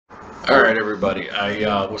All right, everybody.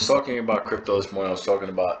 I was talking about crypto this morning. I was talking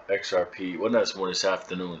about XRP. Well, not this morning, this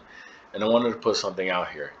afternoon, and I wanted to put something out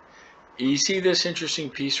here. You see this interesting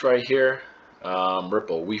piece right here?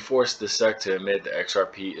 Ripple. We forced the SEC to admit that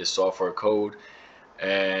XRP is software code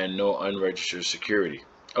and no unregistered security.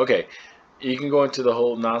 Okay, you can go into the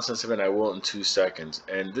whole nonsense of it. I will in 2 seconds.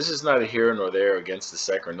 And this is not a here nor there against the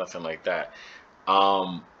SEC or nothing like that.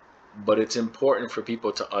 But it's important for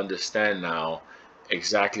people to understand now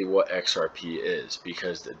exactly what XRP is,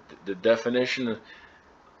 because the definition,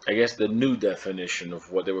 I guess the new definition of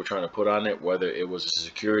what they were trying to put on it, whether it was a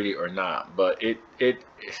security or not, but it's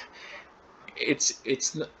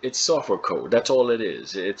software code. That's all it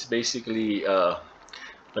is. It's basically let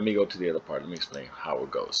me go to the other part. Let me explain how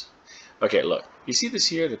it goes. Okay, look, you see this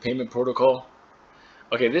here, the payment protocol.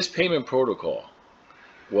 Okay, this payment protocol,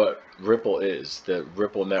 what Ripple is, the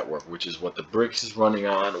Ripple network, which is what the BRICS is running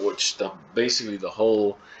on, which basically the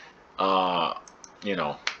whole, uh, you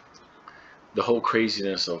know, the whole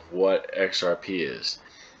craziness of what XRP is.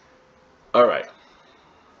 All right,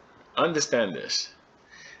 understand this.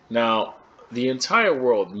 Now, the entire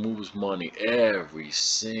world moves money every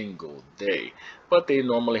single day, but they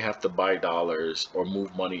normally have to buy dollars or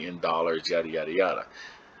move money in dollars, yada, yada, yada.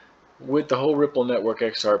 With the whole Ripple network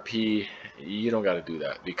XRP, you don't got to do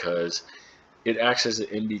that because it acts as an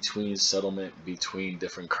in-between settlement between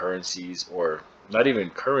different currencies, or not even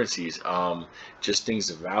currencies, just things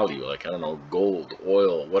of value, like, I don't know, gold,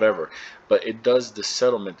 oil, whatever. But it does the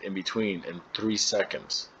settlement in between in 3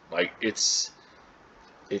 seconds. Like, it's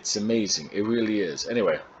amazing. It really is.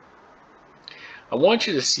 Anyway, I want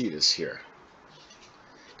you to see this here,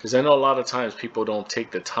 because I know a lot of times people don't take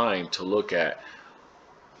the time to look at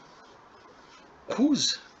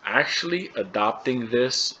who's actually adopting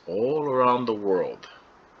this all around the world.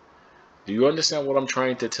 Do you understand what I'm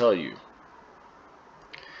trying to tell you?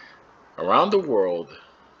 Around the world,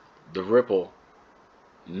 the Ripple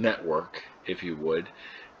network, if you would,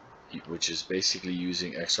 which is basically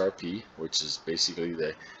using XRP, which is basically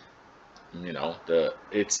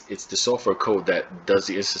it's the software code that does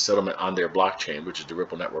the instant settlement on their blockchain, which is the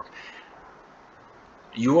Ripple network.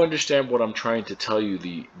 You understand what I'm trying to tell you,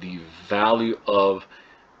 the value of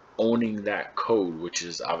owning that code, which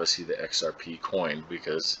is obviously the XRP coin,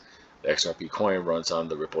 because the XRP coin runs on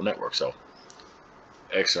the Ripple network. So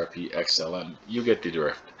XRP XLM, you get the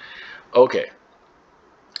drift. Okay,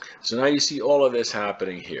 so now you see all of this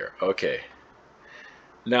happening here. Okay,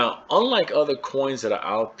 now unlike other coins that are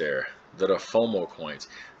out there that are FOMO coins,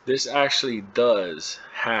 this actually does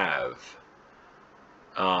have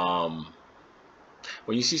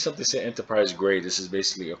when you see something say enterprise grade, this is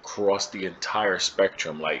basically across the entire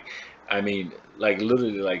spectrum. Like, I mean, like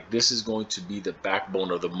literally, like this is going to be the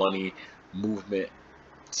backbone of the money movement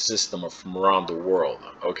system from around the world.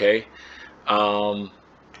 Okay, not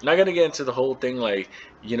gonna get into the whole thing like,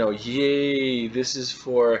 yay, this is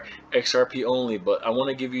for XRP only, but I want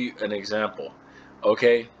to give you an example.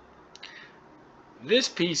 Okay, this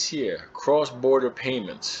piece here, cross-border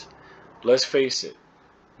payments, let's face it,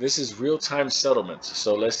 this is real-time settlements.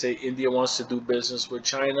 So let's say India wants to do business with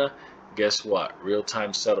China. Guess what?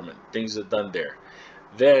 Real-time settlement. Things are done there.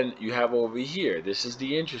 Then you have over here, this is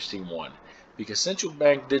the interesting one, because central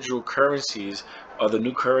bank digital currencies are the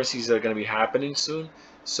new currencies that are going to be happening soon.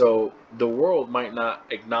 So the world might not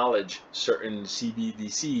acknowledge certain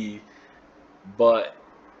CBDC, but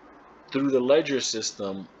through the ledger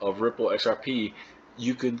system of Ripple XRP,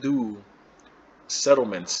 you can do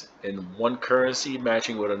settlements in one currency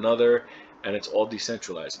matching with another, and it's all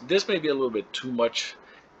decentralized. This may be a little bit too much,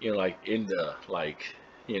 like in the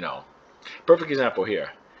perfect example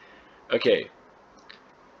here. Okay,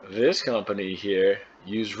 this company here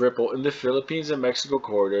used Ripple in the Philippines and Mexico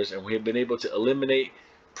corridors, and we have been able to eliminate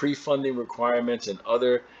pre-funding requirements and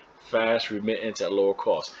other fast remittance at lower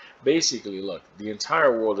cost. Basically, look, the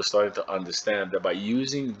entire world is starting to understand that by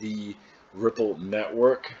using the Ripple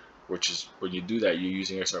network, which is when you do that, you're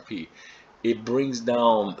using XRP, it brings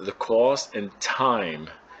down the cost and time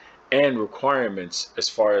and requirements as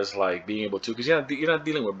far as like being able to, because you're not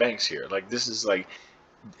dealing with banks here. Like, this is like,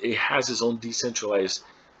 it has its own decentralized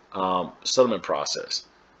settlement process.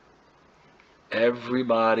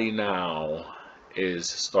 Everybody now is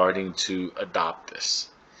starting to adopt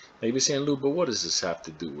this. Now you're saying, Lou, but what does this have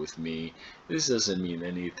to do with me? This doesn't mean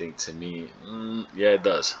anything to me. Yeah, it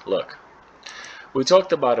does. Look, we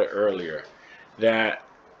talked about it earlier, that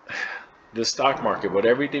the stock market, with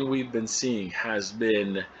everything we've been seeing, has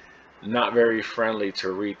been not very friendly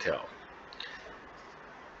to retail.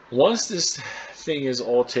 Once this thing is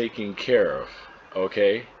all taken care of,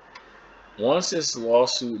 okay, once this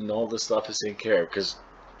lawsuit and all this stuff is taken care of, because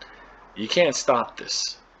You can't stop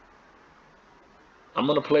this. I'm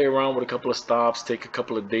going to play around with a couple of stops, take a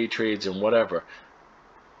couple of day trades and whatever.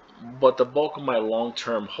 But the bulk of my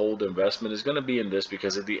long-term hold investment is going to be in this,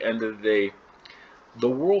 because at the end of the day, the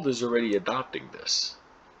world is already adopting this.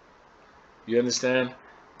 You understand?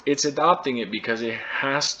 It's adopting it because it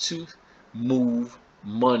has to move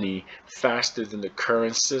money faster than the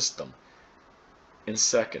current system in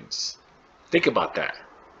seconds. Think about that.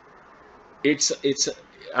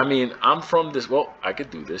 I mean, I'm from this. Well, I could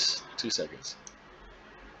do this. 2 seconds.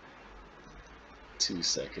 2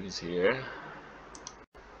 seconds here.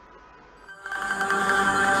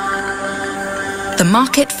 The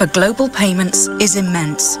market for global payments is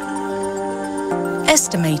immense,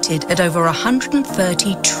 estimated at over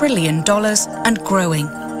 $130 trillion and growing.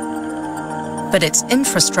 But its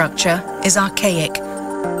infrastructure is archaic.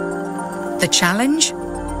 The challenge?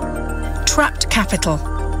 Trapped capital,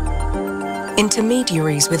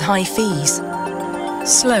 intermediaries with high fees,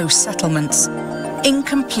 slow settlements,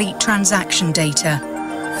 incomplete transaction data,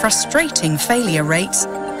 frustrating failure rates,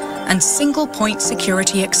 and single-point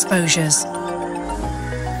security exposures.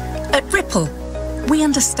 At Ripple, we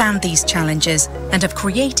understand these challenges and have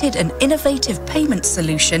created an innovative payment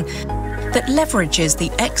solution that leverages the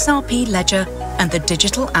XRP ledger and the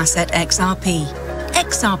digital asset XRP.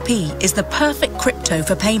 XRP is the perfect crypto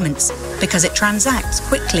for payments because it transacts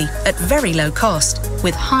quickly at very low cost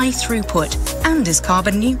with high throughput and is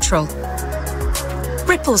carbon neutral.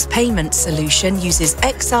 Ripple's payment solution uses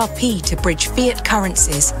XRP to bridge fiat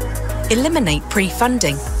currencies, eliminate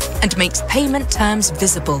pre-funding, and makes payment terms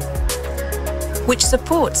visible, which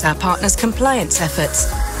supports our partners' compliance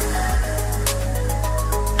efforts.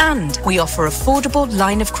 And we offer affordable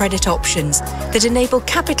line of credit options that enable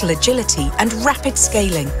capital agility and rapid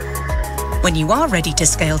scaling. When you are ready to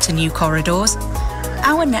scale to new corridors,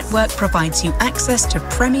 our network provides you access to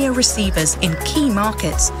premier receivers in key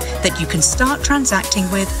markets that you can start transacting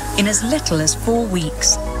with in as little as 4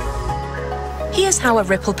 weeks. Here's how a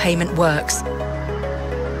Ripple payment works.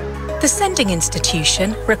 The sending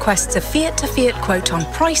institution requests a fiat-to-fiat quote on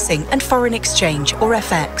pricing and foreign exchange, or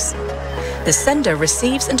FX. The sender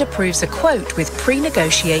receives and approves a quote with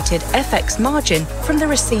pre-negotiated FX margin from the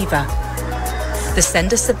receiver. The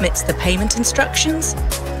sender submits the payment instructions.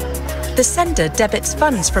 The sender debits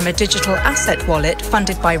funds from a digital asset wallet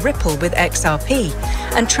funded by Ripple with XRP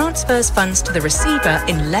and transfers funds to the receiver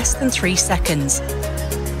in less than 3 seconds.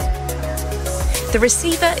 The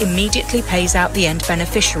receiver immediately pays out the end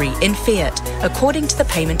beneficiary in fiat according to the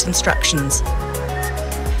payment instructions.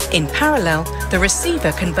 In parallel, the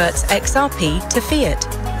receiver converts XRP to fiat.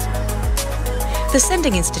 The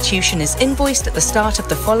sending institution is invoiced at the start of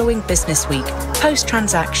the following business week,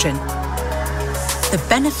 post-transaction. The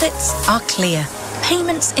benefits are clear.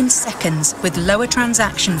 Payments in seconds with lower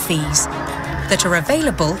transaction fees that are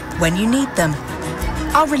available when you need them,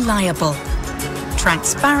 are reliable,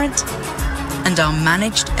 transparent, and are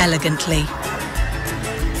managed elegantly.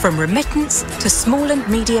 From remittance to small and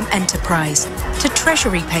medium enterprise to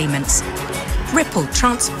treasury payments, Ripple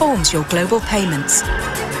transforms your global payments.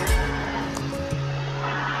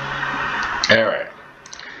 All right.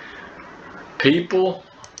 People,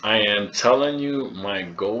 I am telling you, my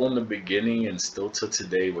goal in the beginning and still to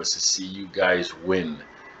today was to see you guys win.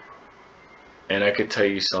 And I could tell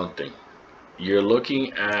you something. You're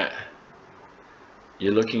looking at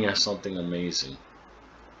something amazing.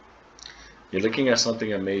 You're looking at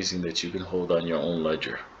something amazing that you can hold on your own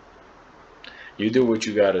ledger. You do what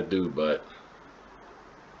you got to do, but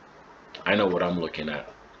I know what I'm looking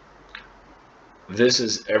at. This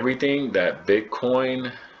is everything that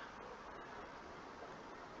Bitcoin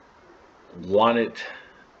wanted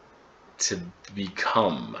to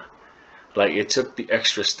become. Like, it took the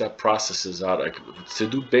extra step processes out. Like, to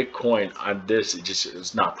do Bitcoin on this,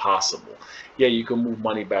 it's not possible. Yeah, you can move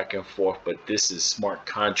money back and forth, but this is smart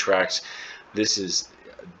contracts. This is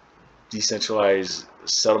decentralized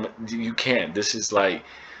settlement. You can't. This is like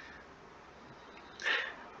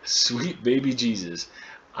sweet baby Jesus.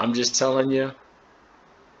 I'm just telling you,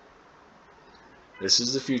 this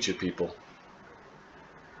is the future, people.